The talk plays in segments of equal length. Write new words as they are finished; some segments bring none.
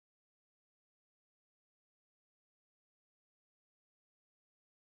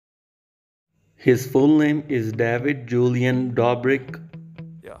His full name is David Julian Dobrik.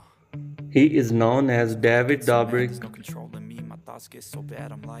 Yeah. He is known as David Dobrik.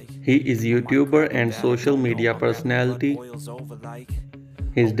 He is YouTuber and social media personality.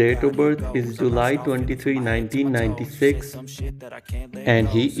 His date of birth is July 23, 1996, and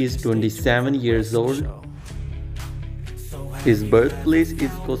he is 27 years old. His birthplace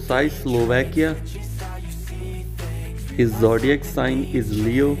is Kosai, Slovakia. His zodiac sign is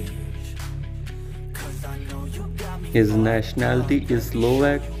Leo. His nationality is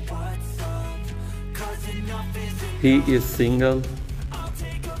Slovak. He is single.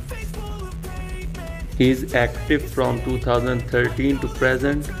 He is active from 2013 to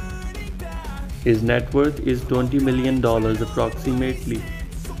present. His net worth is $20 million approximately.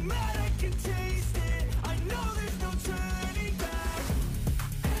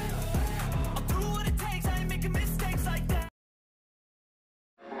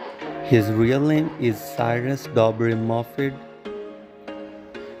 His real name is Cyrus Dobre Moffat.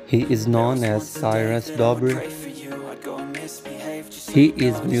 He is known as Cyrus Dobre. He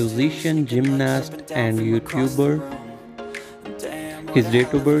is musician, gymnast, and YouTuber. His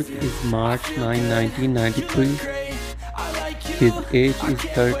date of birth is March 9, 1993. His age is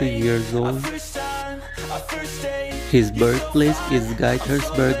 30 years old. His birthplace is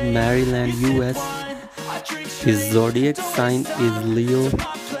Gaithersburg, Maryland, US. His zodiac sign is Leo.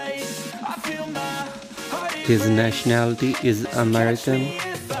 His nationality is American.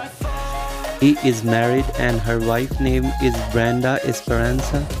 He is married and her wife's name is Brenda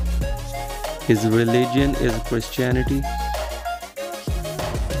Esperanza. His religion is Christianity.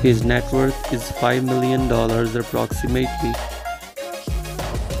 His net worth is $5 million approximately.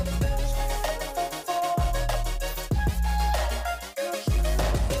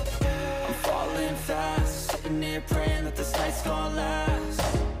 I'm falling fast, sitting here praying that this night's gonna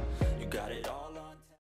last.